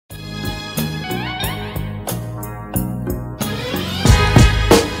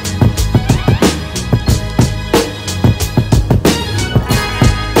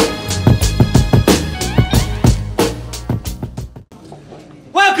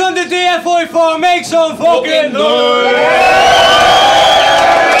DFI for make some fucking noise!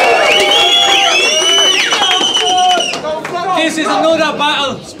 This is another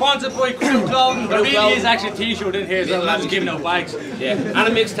battle sponsored by Crew Clothing. There really is actually a t-shirt in here, so I'm giving out bags. Yeah, and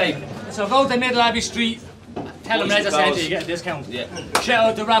a mixtape. So go to Middle Abbey Street, tell them as I said you get a discount. Yeah.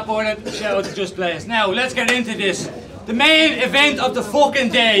 Shout out to Rap Ireland, shout out to Just Blaze. Now let's get into this. The main event of the fucking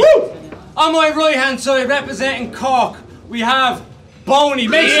day. Woo! On my right hand side, representing Cork, we have Boney.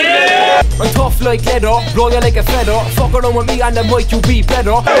 Make some noise. I'm tough like leather, blow you like a feather. Fuck around with me and the mic, you be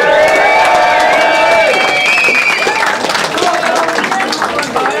better.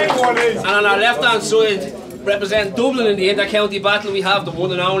 And on our left hand side, represent Dublin in the inter-county battle, we have the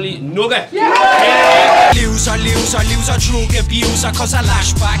one and only Nugget. Yeah. Loser, drug abuser, cause I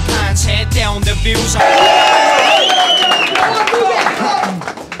lash back hands, head down the views.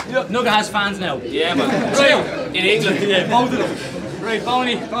 Nugget has fans now. Yeah, man. Right. In England. Yeah, both of them. Right,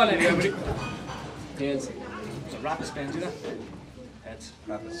 Boney, go on then, everybody. Heads. So rapid spin, do that? Heads.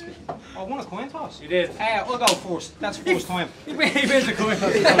 Rapid spin. Oh, I won a coin toss. You did. I'll go first. That's the first time. He wins the coin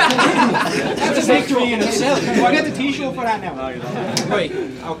toss. That's a victory in itself. Do I get the t-shirt for that now? No, you don't. Right,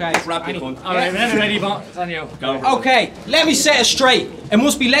 okay. Rapid one. Alright, whenever ready, Bon. It's on you. Go. Okay, let me set it straight. It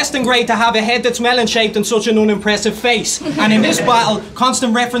must be less than great to have a head that's melon-shaped and such an unimpressive face. And in this battle,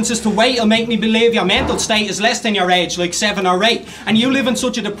 constant references to weight will make me believe your mental state is less than your age, like 7 or 8. And you live in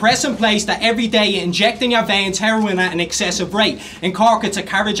such a depressing place that every day you inject in your veins heroin at an excessive rate. In Cork, it's a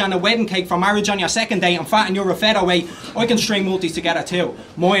carriage and a wedding cake for marriage on your second date, and fat and you're a featherweight. I can string multis together too.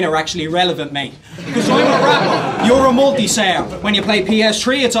 Mine are actually irrelevant, mate. Because I'm a rapper, you're a multi-sayer. When you play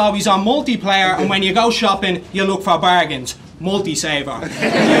PS3, it's always on multiplayer, and when you go shopping, you look for bargains. Multi-saver.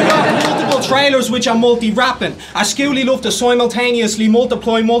 You got multiple trailers which are multi-rapping. A schoolie love to simultaneously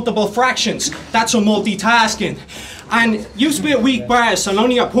multiply multiple fractions. That's a multitasking. And you spit weak bars, so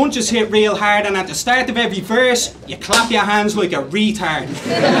only your punches hit real hard, and at the start of every verse, you clap your hands like a retard.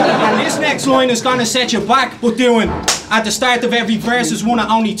 And this next line is gonna set you back, but doing at the start of every verse is one of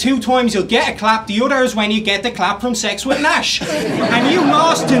only 2 times you'll get a clap, the other is when you get the clap from Sex with Nash. And you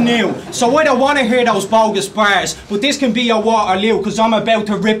lost to new, so I don't want to hear those bogus bars, but this can be your Waterloo, because I'm about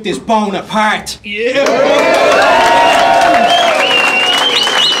to rip this bone apart. Yeah!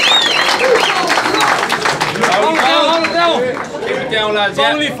 Down, lads,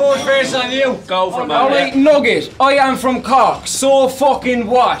 yeah. Only 4th verse on you. Go for it. Alright, Nugget, I am from Cork, so fucking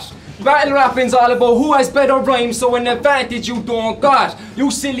what? Battle rapping's all about who has better rhymes, so an advantage you don't got. You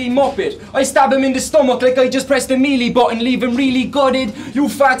silly muppet. I stab him in the stomach like I just pressed the melee button, leave him really gutted. You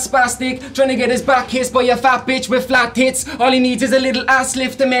fat spastic, trying to get his back kissed by a fat bitch with flat tits. All he needs is a little ass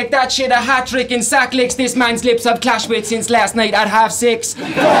lift to make that shit a hat trick. In sack licks, this man's lips have clashed with since last night at 6:30.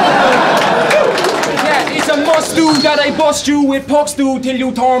 Yeah, it's a must do that I bust you with pucks do till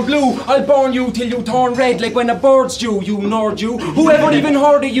you turn blue. I'll burn you till you turn red like when a bird's due, you nerd you. Whoever even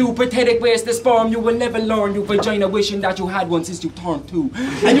heard of you? Pathetic waste of sperm, you will never learn, you vagina wishing that you had one since you turned 2.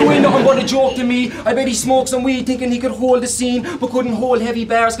 And you ain't nothing but a joke to me. I bet he smoked some weed thinking he could hold the scene, but couldn't hold heavy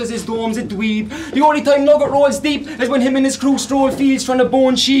bars cause his dome's a dweeb. The only time Nugget rolls deep is when him and his crew stroll fields trying to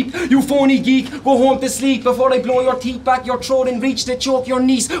bone sheep. You phony geek, go home to sleep before I blow your teeth back your throat and reach to choke your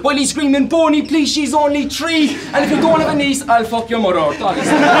niece while he's screaming, Boney, please, she's only 3. And if you don't have a niece, I'll fuck your mother.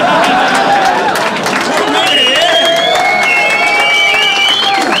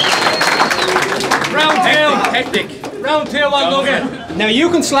 Round 2 on Nugget. Now you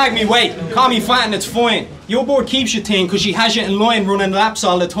can slag me weight, call me fat and it's fine. Your board keeps your thing because she has you in line running laps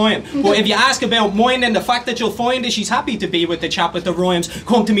all the time. But if you ask about mine, then the fact that you'll find is she's happy to be with the chap with the rhymes.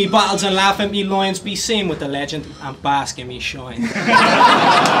 Come to me battles and laugh at me lines, be seen with the legend and bask in me shine.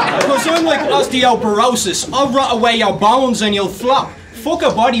 Because I'm like osteoporosis, I'll rot away your bones and you'll flop. Fuck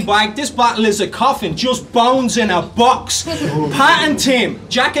a body bag, this battle is a coffin, just bones in a box. Pat and Tim,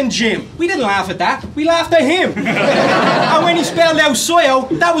 Jack and Jim, we didn't laugh at that, we laughed at him. And when he spelled out soil,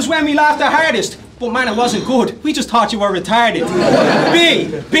 that was when we laughed the hardest. But man, it wasn't good, we just thought you were retarded.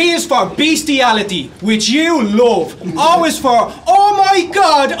 B is for bestiality, which you love. O is for, oh my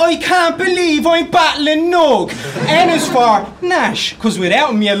god, I can't believe I'm battling Nug. N is for Nash, cause without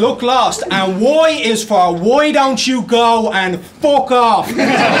him you look lost. And Y is for, why don't you go and fuck off.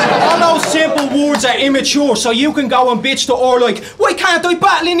 All those simple words are immature, so you can go and bitch to or like, why can't I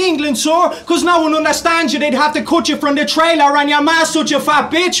battle in England, sir? Cause no one understands you, they'd have to cut you from the trailer and your ma's such a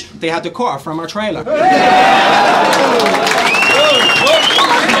fat bitch. They had to cut her from her trailer. Right,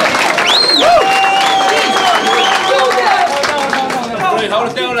 hold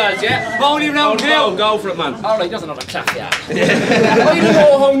it down, lads, yeah? Boney round 2. Go for it, man. Alright, there's another clap, yeah. I don't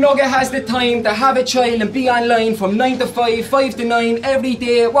know how Nugget has the time to have a child and be online from 9 to 5, 5 to 9, every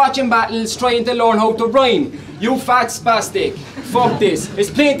day, watching battles, trying to learn how to rhyme. You fat spastic. Fuck this. It's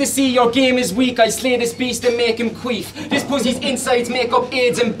plain to see your game is weak. I'll slay this beast and make him queef. This pussy's insides make up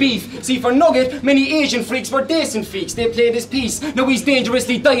AIDS and beef. See, for Nugget, many Asian freaks were decent freaks. They played his piece. Now he's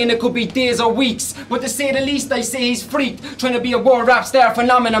dangerously dying. It could be days or weeks. But to say the least, I say he's freaked. Trying to be a world rap star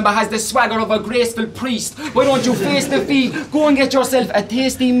phenomenon, but has the swagger of a graceful priest. Why don't you face the feed? Go and get yourself a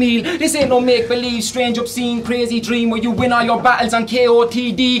tasty meal. This ain't no make-believe, strange, obscene, crazy dream where you win all your battles on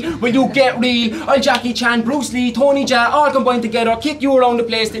KOTD. Will you get real? I'll Jackie Chan, Bruce Lee, Tony Jaa, all combined together. Or kick you around the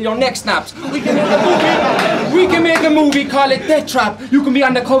place till your neck snaps. We can make a movie, call it Death Trap. You can be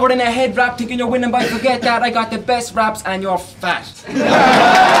on the cover in a head wrap thinking you're winning, but forget that. I got the best raps and you're fat.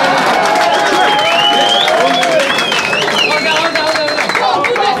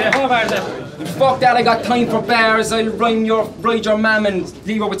 Fuck that, I got time for bears. I'll ride your mam and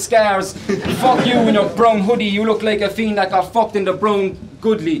leave her with scars. Fuck you in your brown hoodie. You look like a fiend that got fucked in the brown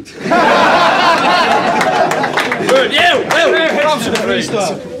goodly. Good, you!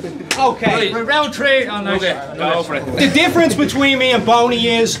 Okay. We're round 3 on that. Okay, go for it. The difference between me and Boney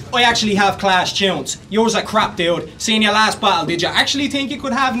is I actually have class tunes. Yours are crap, dude. Seeing your last battle, did you actually think you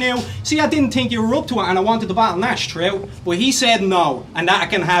could have new? See, I didn't think you were up to it and I wanted to battle Nash, true. But he said no, and that I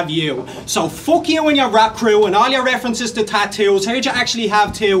can have you. So fuck you and your rap crew and all your references to tattoos. Heard you actually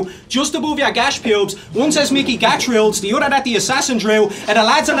have 2. Just above your gash pubes. One says Mickey Gatrills, the other that the assassin drew. And the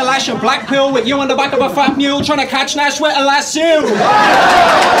lads on the lash and Blackpool with you on the back of a fat mule trying to catch Nash with a lasso.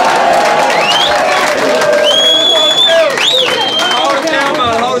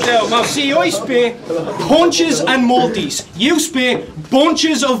 Hold it down, man. See, I spit punches and multis. You spit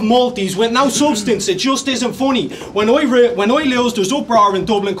bunches of multis with no substance. It just isn't funny. When I lose, there's uproar in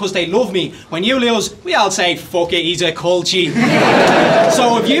Dublin because they love me. When you lose, we all say, fuck it, he's a culchie.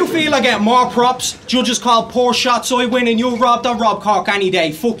 So if you feel I get more props, judges call poor shots, I win and you robbed, I'll rob Cork any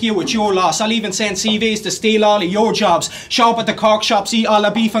day. Fuck you, it's your loss. I'll even send CVs to steal all of your jobs. Show up at the Cork shops, eat all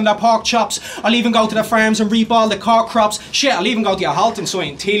the beef and the pork chops. I'll even go to the farms and reap all the Cork crops. Shit, I'll even go to your halting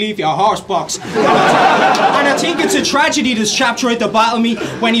sign until you leave your horse box. And I think it's a tragedy this chap tried to battle me.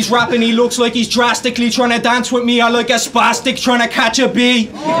 When he's rapping, he looks like he's drastically trying to dance with me. I like a spastic trying to catch a bee.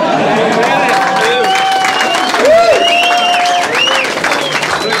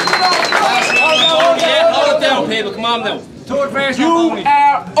 Hold it down, people. Come on now. You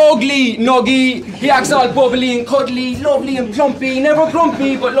are ugly, Nuggy. He acts all bubbly and cuddly, lovely and plumpy, never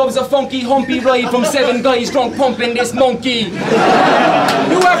grumpy, but loves a funky, humpy ride from 7 guys drunk pumping this monkey.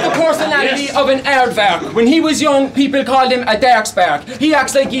 You have the personality of an aardvark. When he was young, people called him a dark spark. He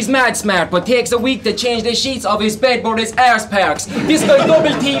acts like he's mad smart, but takes a week to change the sheets of his bed, but his arse parks. This guy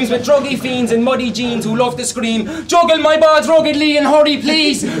double teams with druggy fiends and muddy jeans who love to scream, juggle my balls ruggedly and hurry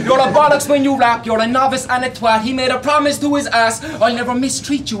please. You're a bollocks when you rap, you're a novice and a twat. He made a promise to his ass, I'll never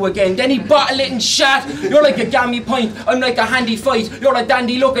mistreat you again. Then he bottle it and shat. You're like a gammy pint, I'm like a handy fight. You're a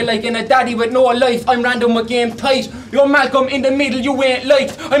dandy looking like in a daddy with no life. I'm random with game tight. You're Malcolm in the middle, you ain't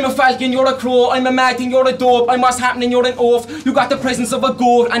liked. I'm a falcon, you're a crow. I'm a mad thing, you're a dope. I'm what's happening, you're an oaf. You got the presence of a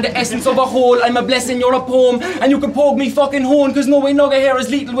goat and the essence of a hole. I'm a blessing, you're a poem. And you can poke me fucking horn, cause no way Nugget here is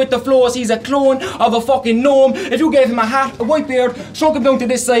lethal with the flows. He's a clone of a fucking gnome. If you gave him a hat, a white beard, shrunk him down to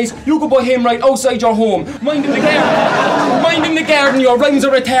this size, you could put him right outside your home. Mind in the garden. Mind in the garden, your rhymes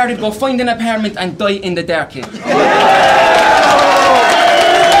are retarded. Go find an apartment and die in the dark, kid.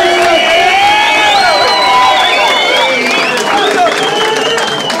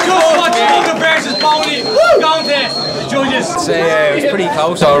 I'd say it was pretty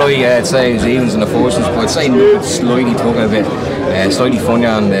close, alright. I'd say it was evens in the first ones, but I'd say Nugget slightly took it a bit, slightly funnier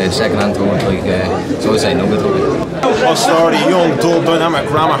on the second and third, so I'd say Nugget took it. Authority, young, dub, dynamic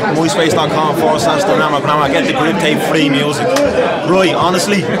grammar, myspace.com/dynamic grammar, get the grip tape, free music. Right,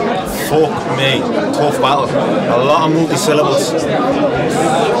 honestly, fuck me, tough battle, a lot of multi-syllables.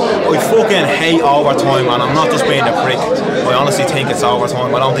 I fucking hate overtime, and I'm not just being a prick. I honestly think it's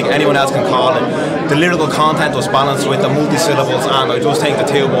overtime. I don't think anyone else can call it. The lyrical content was balanced with the multi-syllables, and I just think the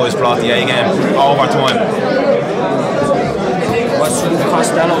two boys brought the A game. Overtime. What's from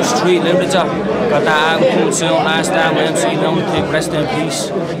Costello Street, Literature? Got that album coming soon, last time my MC Lunatic, rest in peace.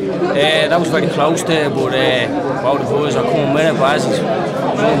 That was very close there, but all the boys are coming with it, but as he's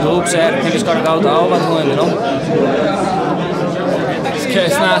going upset, I think it's got to go to overtime, you know.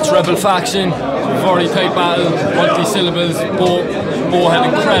 Case Nats, Rebel Faction, very tight battle, multi-syllables, Bo had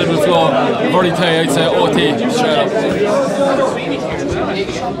incredible flow, very tight, I'd say OT, straight up.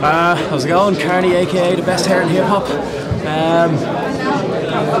 How's it going? Carney, aka the best hair in hip hop.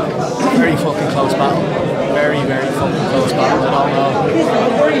 Very fucking close battle. Very fucking close battle. I don't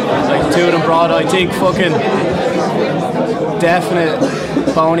know. Like the two of them brought, I think fucking definite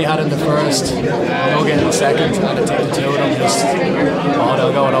Boney had in the first, Nugget in the second, and I think the two of them just,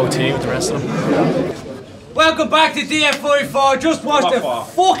 they'll go in OT with the rest of them. Welcome back to DFI4. Just watched a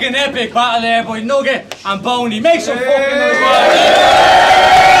fucking epic battle there by Nugget and Boney. Make some fucking noise.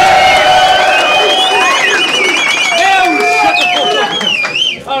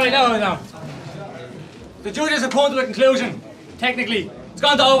 Alright, now. The judges have come to a conclusion. Technically, it's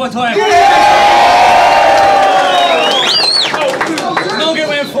gone to overtime. Nugget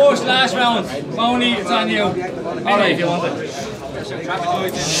went first last round. Boney, it's on you. Alright, if you want it.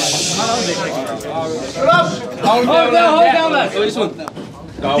 Hold down, lads.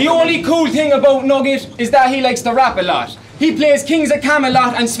 The only cool thing about Nugget is that he likes to rap a lot. He plays Kings of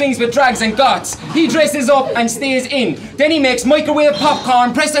Camelot and swings with drags and gots. He dresses up and stays in. Then he makes microwave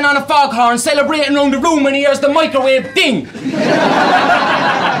popcorn, pressing on a foghorn, celebrating around the room when he hears the microwave ding.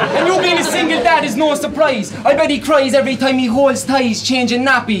 And you being a single dad is no surprise. I bet he cries every time he holds ties, changing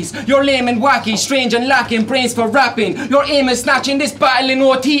nappies. You're lame and wacky, strange and lacking brains for rapping. Your aim is snatching this battle in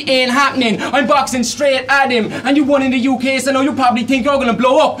OT ain't happening. I'm boxing straight at him. And you won in the UK, so now you probably think you're gonna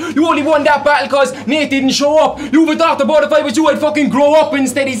blow up. You only won that battle cause Nate didn't show up. You would thought about if I was you I'd fucking grow up.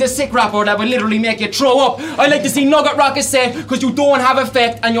 Instead he's a sick rapper that would literally make you throw up. I like to see Nugget rock a set cause you don't have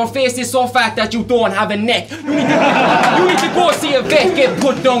effect and your face is so fat that you don't have a neck. You need to go see a vet, get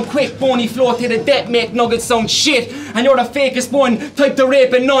put down quick. Boney flow to the death, make Nugget sound shit. And you're the fakest one, type to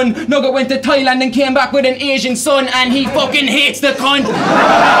rape and none. Nugget went to Thailand and came back with an Asian son and he fucking hates the cunt.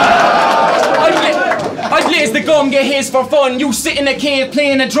 I blaze the gum, get his for fun. You sit in a cave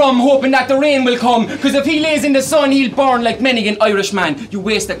playing a drum, hoping that the rain will come. Cause if he lays in the sun, he'll burn like many an Irishman. You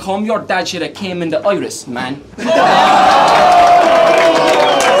waste a cum, your dad should have came in the iris, man.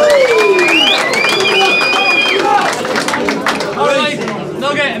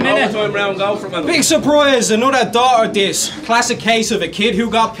 Nugget, a minute. Big surprise, another daughter diss. Classic case of a kid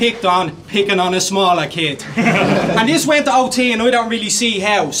who got picked on, picking on a smaller kid. And this went to OT and I don't really see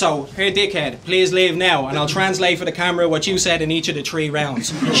how, so here dickhead, please leave now and I'll translate for the camera what you said in each of the 3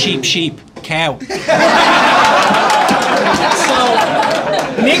 rounds. Sheep, sheep, cow. So,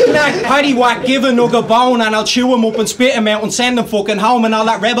 knick-knack, paddywhack, give a nugget bone and I'll chew him up and spit him out and send him fucking home and all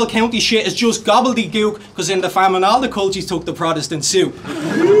that rebel county shit is just gobbledygook cause in the famine all the cultures took the Protestant soup.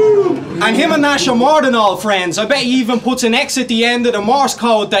 And him and Nash are more than all friends. I bet he even puts an X at the end of the Morse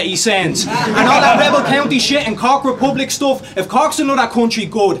code that he sends. And all that rebel county shit and Cork Republic stuff, if Cork's another country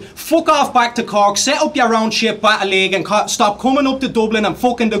good, fuck off back to Cork, set up your own shit battle league and stop coming up to Dublin and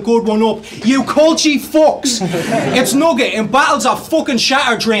fucking the good one up. You culty fucks! It's Nugget, in battles of fucking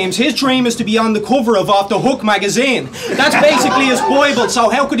shattered dreams. His dream is to be on the cover of Off the Hook magazine. That's basically his Bible, so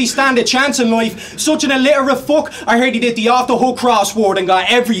how could he stand a chance in life? Such an illiterate fuck. I heard he did the Off the Hook crossword and got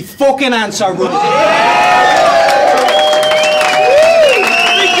every fucking answer right.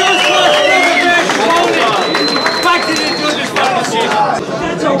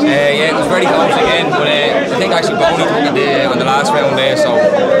 Yeah, it was very close again, but I think actually Boney took it on the last round there, so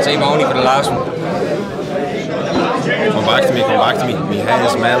I'd say Boney for the last one. Come back to me, my head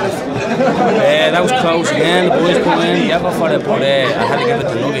is melted. That was close again, the boys put in the effort for it, but I had to give it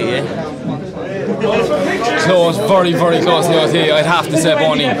to Nugget, yeah. Close, very close in the OT. I'd have to say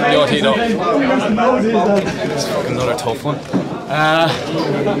Boney, the OT though. It's fucking another tough one.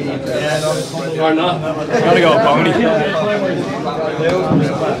 Or not. Gotta go, Boney.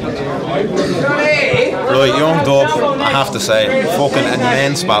 Right, young dub, I have to say, fucking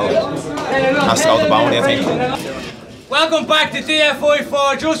immense battle. Has to go to Boney, I think. Welcome back to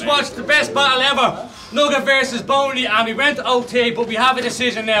DFI4. Just watched the best battle ever. Nugget versus Boney, and we went to OT, but we have a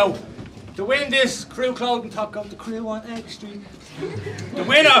decision now. To win this crew clothing top of the crew on X Street. The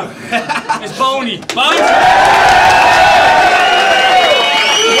winner is Boney. Boney.